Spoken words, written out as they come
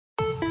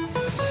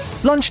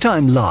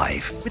Lunchtime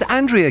Live with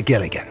Andrea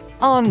Gilligan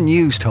on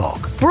News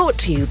Talk. Brought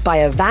to you by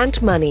Avant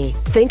Money.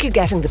 Think you're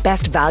getting the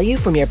best value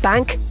from your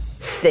bank?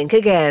 Think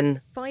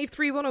again.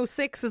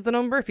 53106 is the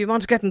number if you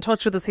want to get in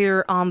touch with us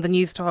here on the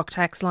News Talk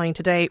text line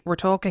today. We're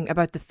talking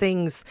about the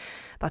things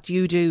that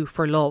you do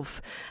for love.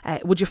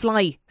 Would you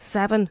fly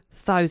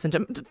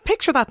 7,000,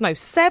 picture that now,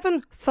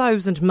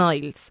 7,000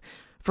 miles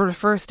for a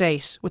first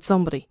date with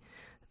somebody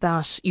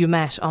that you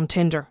met on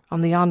Tinder, on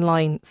the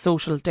online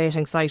social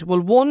dating site? Well,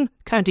 one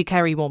County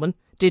Kerry woman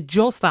did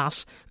just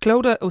that.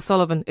 Clodagh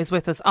O'Sullivan is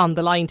with us on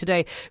the line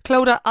today.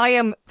 Clodagh, I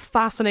am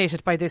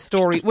fascinated by this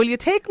story. Will you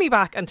take me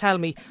back and tell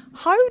me,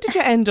 how did you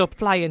end up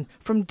flying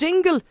from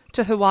Dingle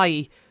to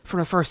Hawaii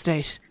for a first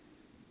date?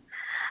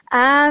 So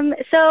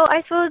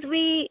I suppose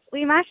we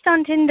matched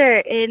on Tinder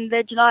in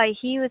the July.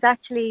 He was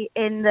actually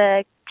in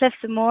the Cliffs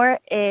of Moher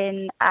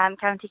in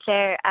County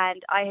Clare,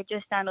 and I had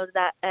just downloaded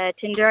that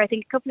Tinder, I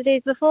think, a couple of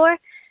days before.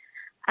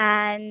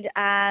 And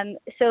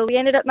so we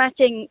ended up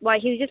matching. Well,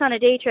 he was just on a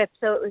day trip,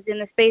 so it was in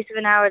the space of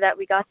an hour that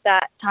we got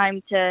that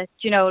time to,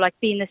 like,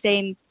 be in the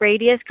same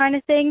radius kind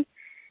of thing.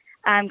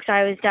 Because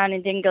I was down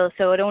in Dingle,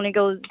 so it only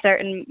goes a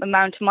certain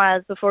amount of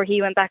miles before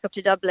he went back up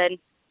to Dublin.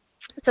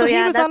 So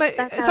yeah,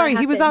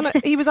 he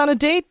was on a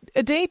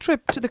day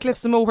trip to the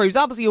Cliffs of Moher. He was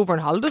obviously over on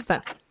holidays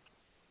then.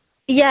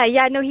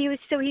 Yeah, no, he was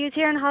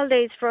here on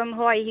holidays from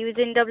Hawaii. He was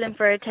in Dublin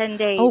for 10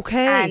 days.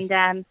 Okay.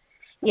 And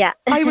yeah.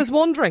 I was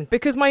wondering,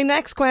 because my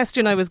next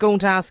question I was going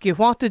to ask you,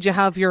 what did you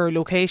have your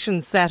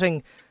location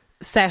setting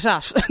set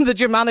at that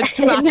you managed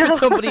to match with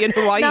somebody in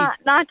Hawaii?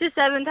 Not to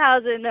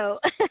 7,000, no.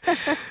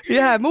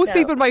 Yeah, most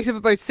people might have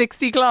about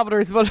 60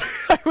 kilometres, but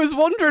I was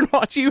wondering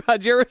what you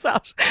had yours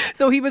at.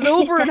 So he was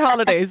over on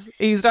holidays.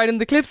 He's down in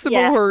the Cliffs of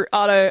Moher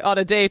on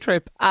a day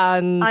trip.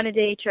 And on a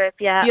day trip,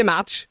 yeah. You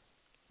match?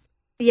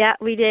 Yeah,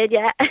 we did,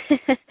 yeah.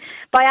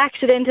 By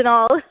accident and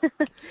all.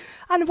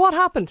 And what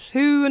happened?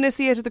 Who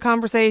initiated the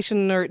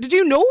conversation? Or did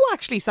you know,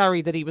 actually,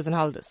 that he was on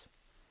holidays?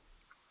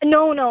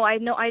 No, I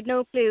had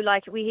no clue.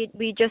 Like,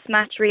 we just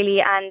matched, really,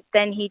 and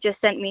then he just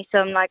sent me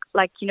some, like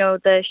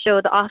the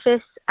show The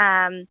Office,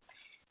 the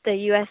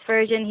US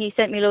version. He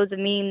sent me loads of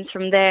memes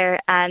from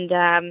there, and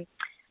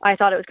I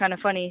thought it was kind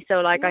of funny.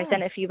 So, I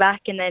sent a few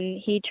back, and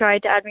then he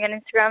tried to add me on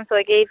Instagram, so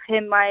I gave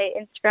him my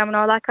Instagram and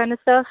all that kind of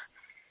stuff.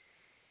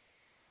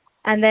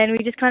 And then we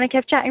just kind of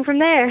kept chatting from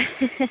there.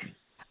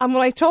 And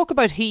when I talk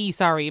about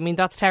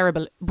that's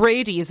terrible.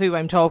 Brady is who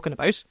I'm talking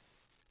about.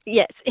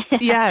 Yes.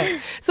 Yeah.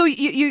 So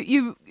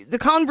you the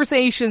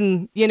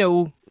conversation,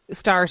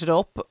 started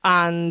up,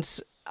 and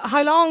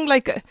how long,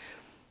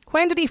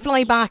 when did he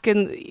fly back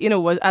and,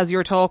 as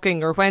you're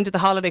talking, or when did the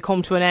holiday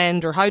come to an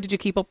end, or how did you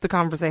keep up the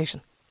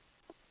conversation?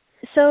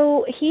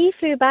 So he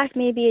flew back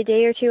maybe a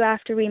day or two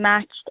after we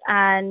matched,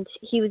 and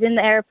he was in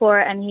the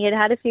airport and he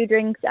had a few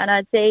drinks, and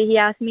I'd say he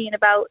asked me and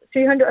about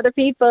 300 other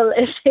people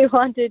if they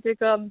wanted to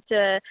come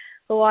to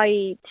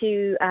Hawaii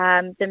to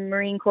the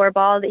Marine Corps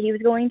ball that he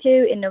was going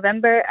to in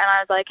November. And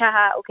I was like,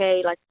 haha,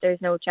 okay, there's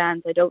no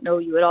chance. I don't know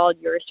you at all.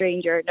 You're a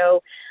stranger.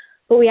 No.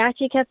 But we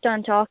actually kept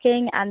on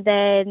talking, and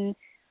then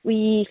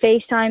we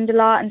FaceTimed a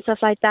lot and stuff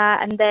like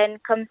that. And then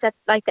come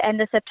the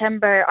end of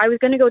September, I was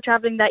going to go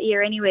traveling that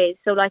year anyways.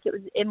 So it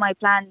was in my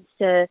plans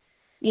to,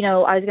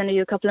 I was going to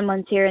do a couple of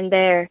months here and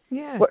there,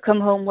 come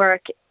home,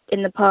 work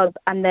in the pub,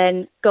 and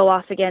then go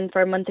off again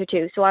for a month or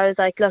two. So I was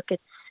like, look,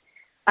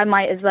 I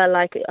might as well,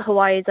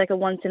 Hawaii is a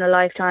once in a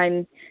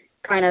lifetime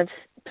kind of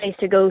place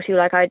to go to.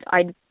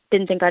 I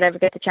didn't think I'd ever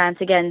get the chance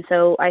again.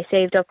 So I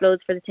saved up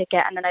loads for the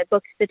ticket, and then I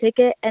booked the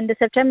ticket end of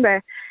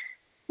September.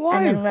 Wow.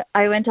 And then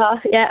I went off,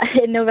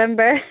 in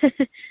November.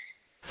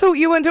 So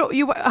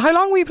how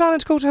long were you planning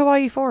to go to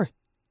Hawaii for?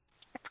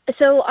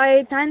 So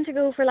I planned to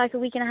go for a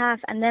week and a half,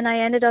 and then I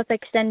ended up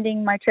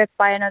extending my trip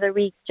by another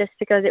week just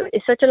because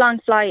it's such a long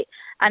flight,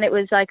 and it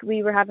was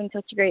we were having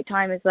such a great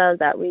time as well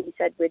that we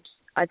said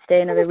I'd stay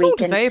another week. I was going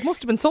to say, it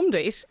must have been some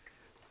days.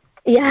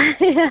 Yeah.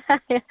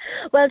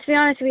 Well, to be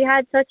honest, we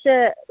had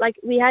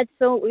we had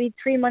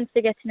 3 months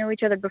to get to know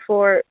each other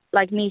before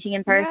meeting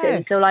in person. Yeah.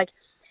 So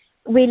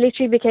we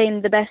literally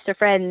became the best of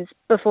friends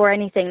before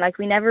anything.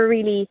 We never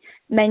really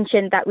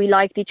mentioned that we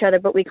liked each other,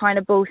 but we kind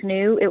of both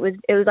knew. It was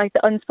the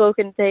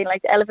unspoken thing,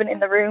 the elephant in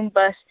the room.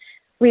 But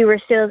we were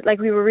still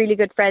we were really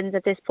good friends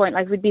at this point.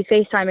 We'd be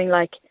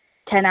FaceTiming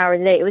 10 hours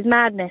a day. It was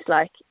madness.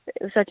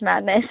 It was such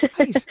madness.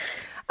 Right.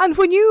 And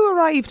when you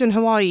arrived in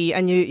Hawaii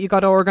and you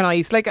got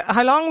organised,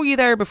 how long were you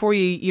there before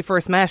you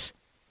first met?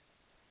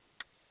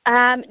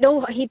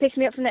 No, he picked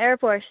me up from the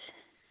airport.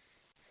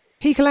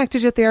 He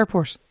collected you at the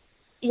airport?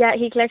 Yeah,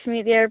 he collected me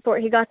at the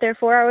airport. He got there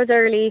 4 hours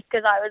early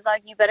because I was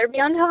like, you better be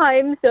on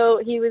time.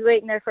 So he was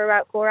waiting there for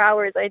about 4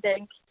 hours, I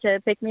think, to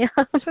pick me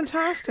up.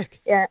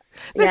 Fantastic. Yeah.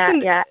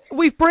 Listen,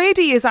 we've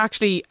Brady is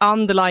actually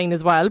on the line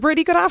as well.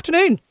 Brady, good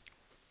afternoon.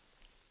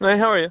 Hi,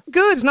 how are you?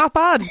 Good, not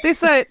bad.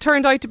 This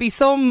turned out to be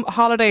some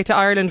holiday to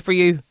Ireland for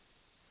you.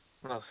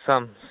 Well,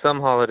 some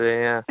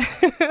holiday, yeah.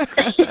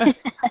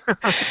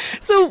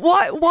 So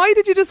why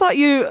did you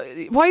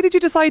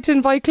decide to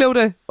invite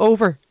Clodagh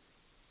over?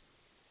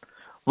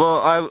 Well,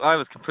 I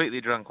was completely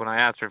drunk when I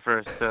asked her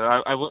first. So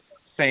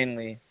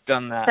insanely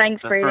done that.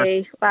 Thanks,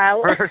 Brady.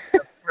 Wow. The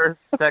first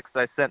text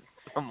I sent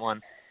to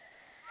someone.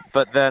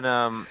 But then,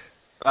 I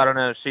don't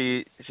know,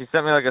 she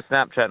sent me like a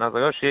Snapchat, and I was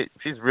like, oh,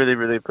 she's really,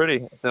 really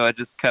pretty. So I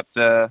just kept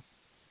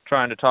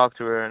trying to talk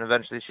to her, and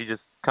eventually she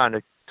just kind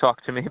of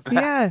talked to me back.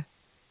 Yeah.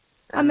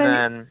 And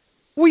then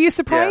were you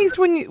surprised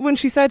when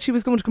she said she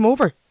was going to come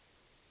over?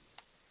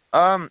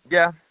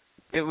 Yeah.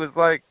 It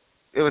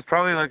was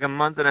probably like a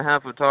month and a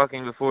half of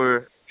talking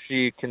before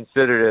she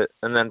considered it,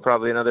 and then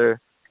probably another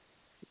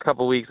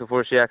couple weeks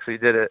before she actually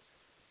did it.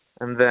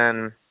 And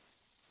then,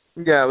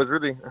 yeah, I was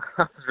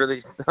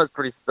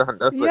pretty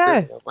stunned. I was yeah.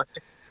 like, oh,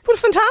 But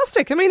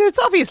fantastic. I mean, it's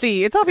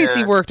obviously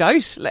worked out.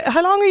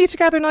 How long are you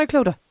together now,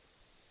 Clodagh?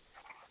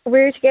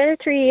 We're together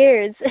 3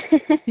 years.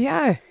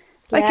 Yeah.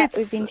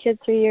 We've been together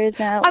 3 years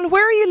now. And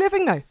where are you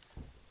living now?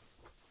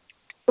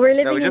 We're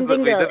living in we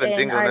live Dingle, in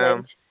Dingle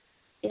Ireland.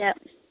 now. Yeah.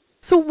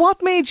 So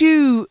what made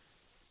you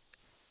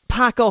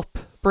pack up,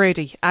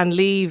 Brady, and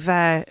leave,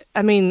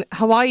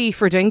 Hawaii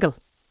for Dingle?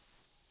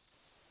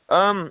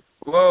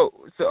 Well,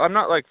 so I'm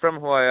not from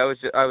Hawaii.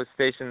 I was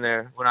stationed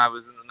there when I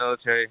was in the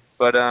military.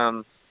 But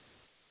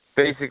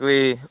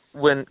basically,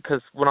 when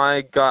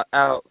I got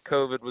out,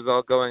 COVID was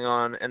all going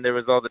on, and there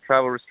was all the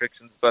travel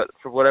restrictions. But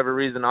for whatever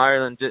reason,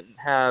 Ireland didn't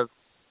have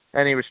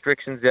any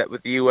restrictions yet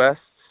with the U.S.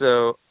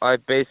 So I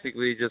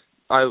basically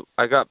I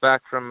got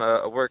back from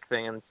a work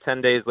thing, and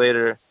 10 days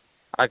later,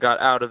 I got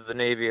out of the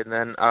Navy, and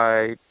then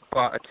I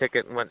bought a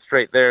ticket and went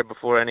straight there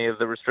before any of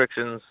the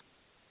restrictions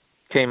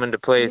came into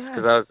place,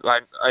 because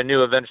I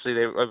knew eventually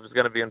it was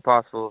going to be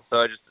impossible, so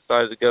I just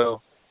decided to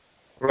go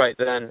right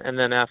then. And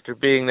then after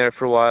being there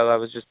for a while, I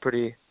was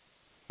pretty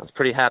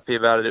happy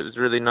about it. It was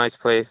a really nice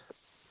place.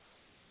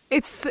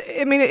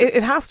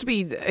 It has to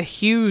be a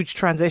huge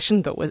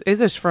transition, though,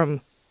 is it,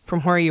 from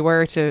where you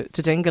were to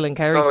Dingle and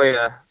Kerry? Oh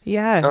yeah.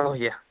 Yeah. Oh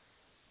yeah.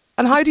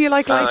 And how do you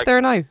like life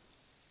there now?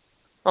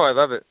 Oh, I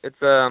love it.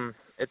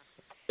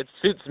 It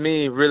suits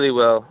me really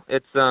well.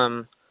 It's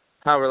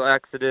how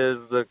relaxed it is.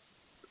 The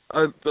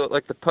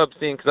pub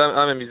scene, because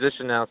I'm a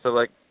musician now,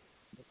 so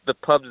the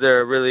pubs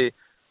there are really,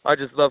 I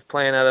just love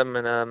playing at them,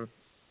 and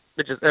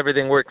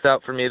everything works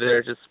out for me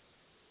there. Just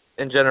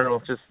in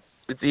general,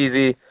 it's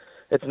easy,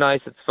 it's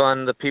nice, it's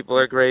fun. The people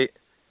are great,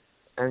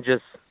 and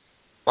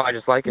I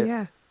just like it.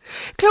 Yeah.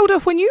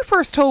 Clodagh, when you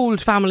first told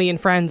family and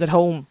friends at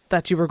home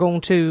that you were going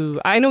to,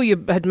 I know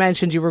you had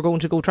mentioned you were going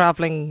to go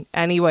travelling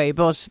anyway,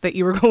 but that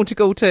you were going to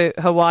go to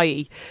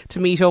Hawaii to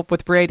meet up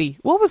with Brady,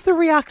 what was the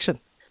reaction?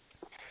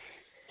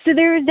 So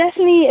there was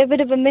definitely a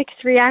bit of a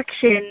mixed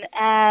reaction.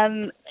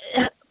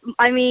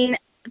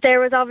 There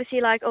was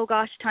obviously oh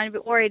gosh, a tiny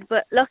bit worried,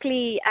 but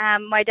luckily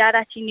my dad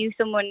actually knew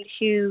someone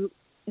who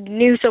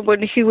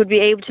would be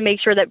able to make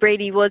sure that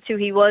Brady was who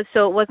he was,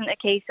 so it wasn't a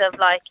case of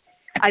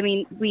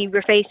we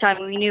were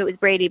FaceTiming, we knew it was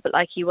Brady, but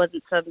he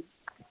wasn't some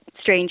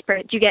strange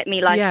person. Do you get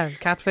me?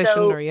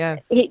 Catfishing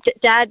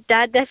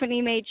Dad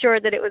definitely made sure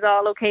that it was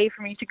all okay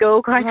for me to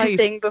go kind of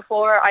thing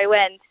before I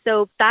went.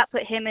 So that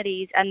put him at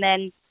ease. And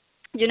then,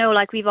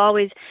 we've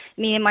always,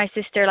 me and my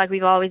sister,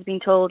 we've always been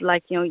told,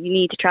 you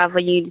need to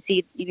travel, you need to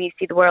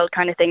see the world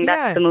kind of thing.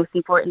 That's the most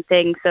important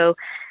thing. So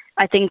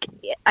I think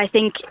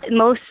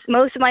most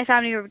of my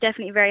family were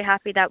definitely very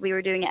happy that we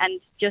were doing it, and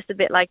just a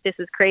bit this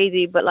is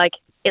crazy, but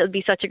it'll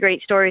be such a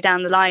great story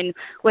down the line,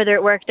 whether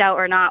it worked out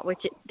or not, which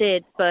it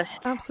did, but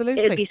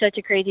absolutely, it'll be such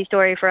a crazy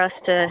story for us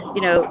to,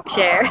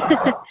 share.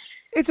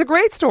 It's a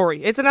great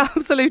story. It's an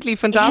absolutely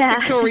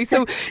fantastic story.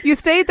 So you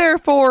stayed there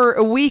for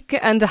a week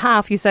and a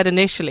half, you said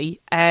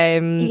initially.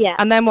 And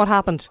then what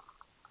happened?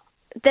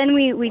 Then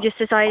we just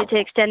decided to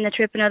extend the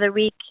trip another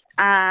week.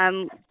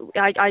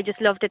 I just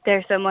loved it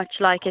there so much.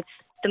 It's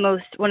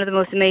one of the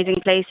most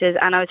amazing places,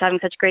 and I was having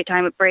such a great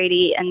time with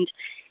Brady, and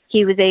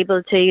he was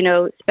able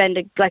to, spend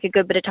a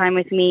good bit of time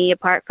with me,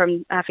 apart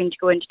from having to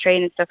go into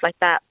train and stuff like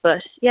that.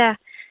 But yeah,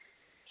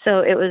 so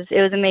it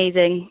was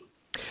amazing.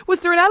 Was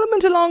there an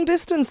element of long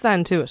distance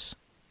then to it?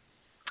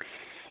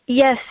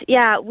 Yes,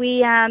 yeah.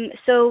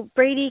 So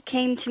Brady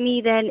came to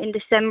me then in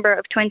December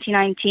of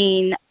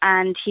 2019,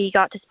 and he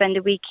got to spend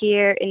a week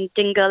here in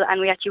Dingle,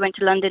 and we actually went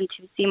to London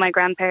to see my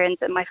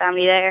grandparents and my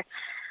family there.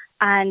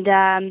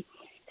 And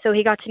so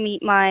he got to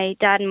meet my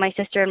dad and my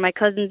sister and my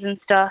cousins and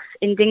stuff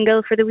in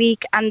Dingle for the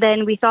week. And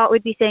then we thought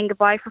we'd be saying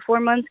goodbye for 4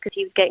 months because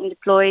he was getting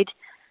deployed.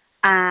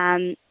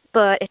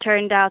 But it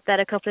turned out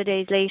that a couple of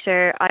days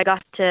later, I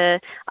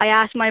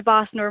asked my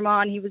boss,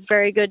 Norman, he was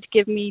very good to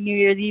give me New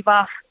Year's Eve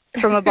off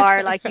from a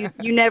bar.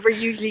 You never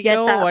usually get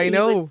that. No, I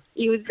know.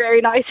 He was very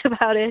nice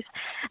about it.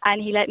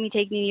 And he let me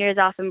take New Year's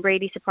off, and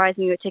Brady surprised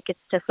me with tickets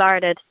to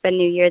Florida to spend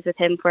New Year's with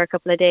him for a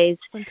couple of days.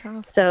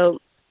 Fantastic. So,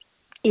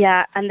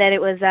 yeah, and then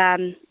it was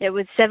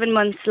 7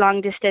 months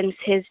long distance.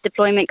 His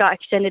deployment got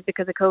extended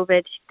because of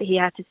COVID. He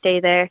had to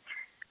stay there.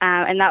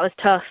 And that was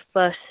tough,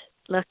 but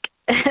look...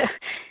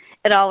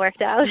 It all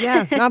worked out.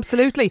 Yeah,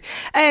 absolutely.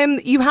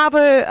 You have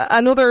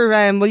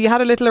you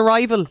had a little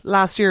arrival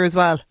last year as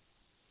well.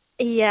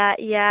 Yeah,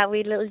 we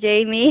had little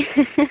Jamie.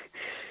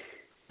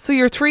 So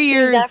you're 3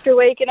 years after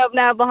waking up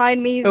now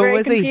behind me. He's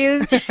very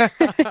confused.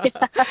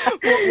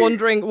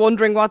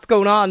 wondering what's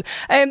going on.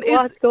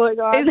 What's going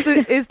on?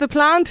 Is the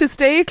plan to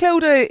stay,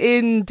 Clodagh,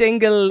 in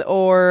Dingle,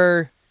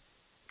 or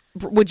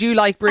would you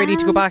like Brady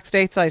to go back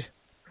stateside?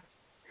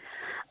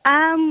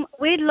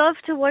 We'd love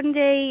to one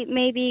day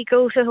maybe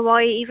go to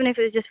Hawaii, even if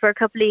it was just for a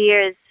couple of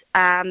years,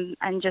 and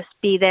just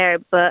be there.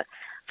 But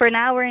for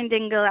now, we're in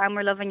Dingle and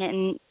we're loving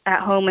it at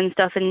home and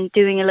stuff, and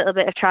doing a little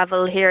bit of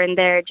travel here and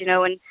there, you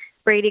know. And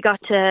Brady's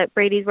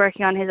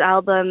working on his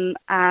album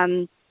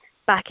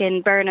back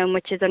in Burnham,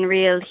 which is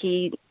unreal.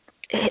 Him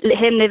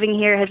living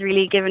here has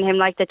really given him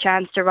like the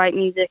chance to write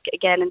music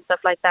again and stuff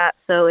like that.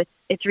 So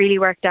it's really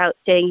worked out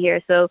staying here.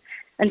 So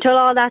until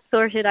all that's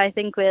sorted, I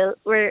think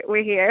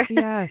we're here.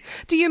 Yeah.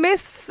 Do you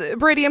miss,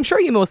 Brady? I'm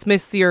sure you must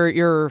miss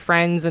your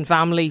friends and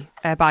family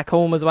back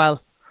home as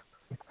well.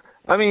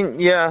 I mean,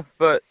 yeah,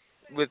 but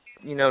with,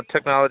 you know,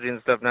 technology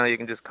and stuff now, you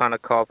can just kind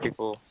of call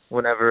people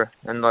whenever,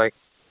 and like,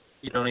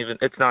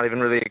 it's not even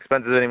really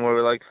expensive anymore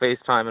with like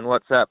FaceTime and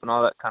WhatsApp and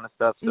all that kind of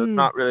stuff. So it's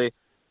not really,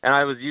 and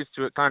I was used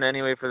to it kind of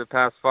anyway for the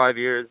past 5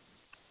 years,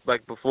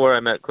 like before I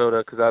met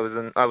Clodagh, because I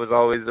was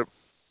always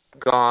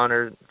gone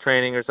or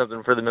training or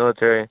something for the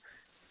military.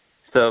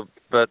 So,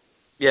 but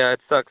yeah, it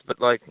sucks. But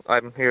like,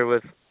 I'm here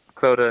with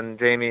Clodagh and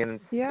Jamie and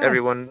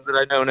everyone that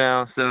I know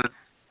now. So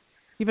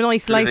you've a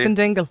nice life in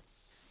Dingle.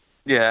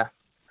 Yeah,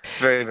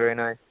 very, very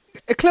nice.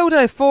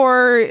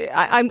 Clodagh,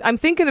 I'm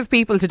thinking of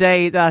people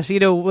today that, you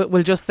know,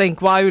 will just think,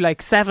 wow,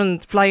 like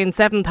flying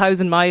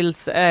 7,000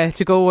 miles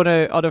to go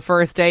on a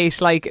first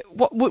date. Like,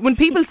 when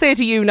people say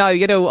to you now,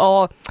 you know,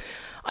 oh,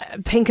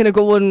 I'm thinking of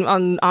going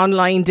on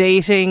online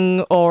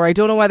dating, or I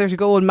don't know whether to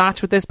go and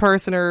match with this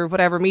person or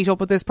whatever, meet up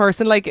with this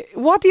person, like,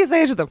 what do you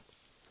say to them?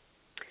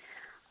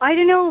 I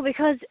don't know,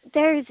 because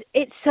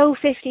it's so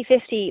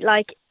 50-50.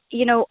 Like,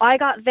 you know, I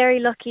got very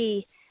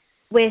lucky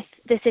with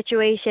the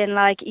situation.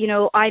 Like, you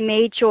know, I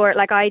made sure,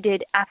 like, I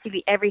did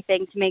absolutely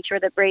everything to make sure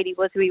that Brady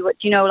was who he was.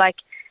 You know, like,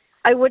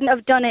 I wouldn't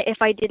have done it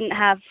if I didn't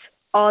have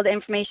all the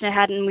information I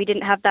had, and we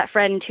didn't have that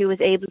friend who was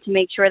able to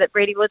make sure that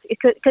Brady was,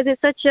 because it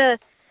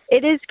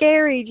is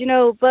scary, you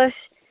know. But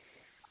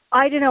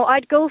I don't know,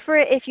 I'd go for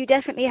it if you're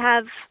definitely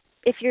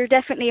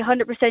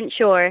 100%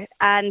 sure,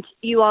 and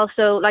you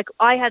also, like,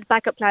 I had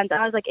backup plans.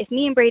 I was like, if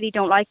me and Brady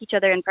don't like each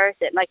other in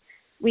person, like,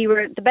 we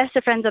were the best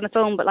of friends on the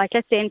phone, but like,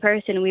 let's say in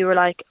person, we were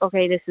like,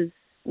 okay,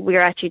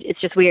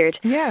 it's just weird.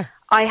 Yeah.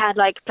 I had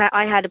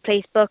a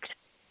place booked,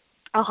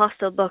 a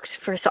hostel booked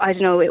for, so I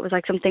don't know, it was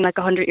like something like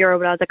 €100,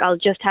 but I was like, I'll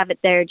just have it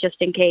there just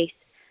in case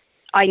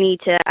I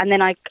need to, and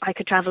then I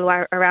could travel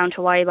around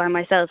Hawaii by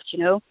myself, you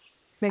know.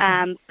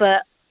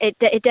 But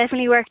it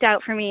definitely worked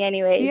out for me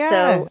anyway. Yeah,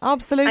 so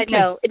absolutely. I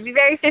know it'd be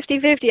very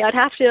 50-50. I'd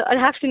have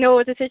to know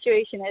what the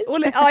situation is.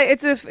 Well,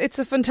 it's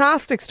a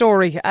fantastic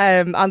story,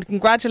 and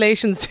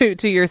congratulations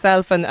to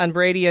yourself and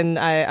Brady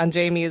and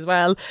Jamie as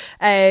well.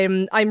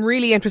 I'm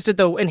really interested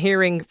though in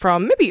hearing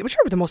from, maybe, I'm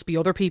sure there must be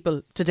other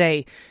people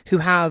today who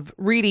have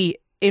really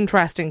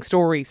interesting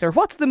stories, or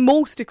what's the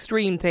most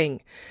extreme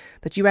thing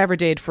that you ever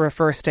did for a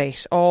first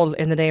date, all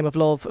in the name of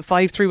love.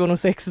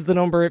 53106 is the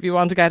number if you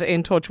want to get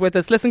in touch with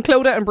us. Listen,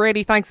 Clodagh and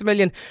Brady, thanks a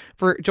million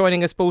for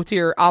joining us both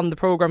here on the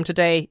programme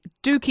today.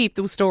 Do keep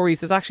those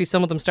stories. There's actually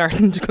some of them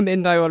starting to come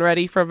in now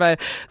already from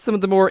some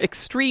of the more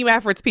extreme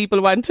efforts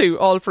people went to,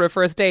 all for a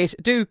first date.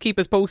 Do keep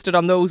us posted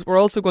on those. We're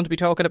also going to be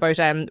talking about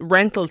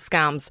rental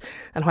scams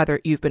and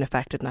whether you've been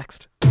affected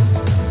next.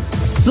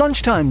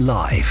 Lunchtime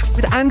Live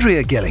with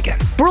Andrea Gilligan.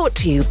 Brought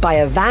to you by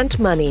Avant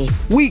Money.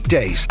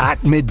 Weekdays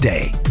at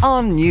midday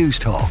on News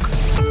Talk.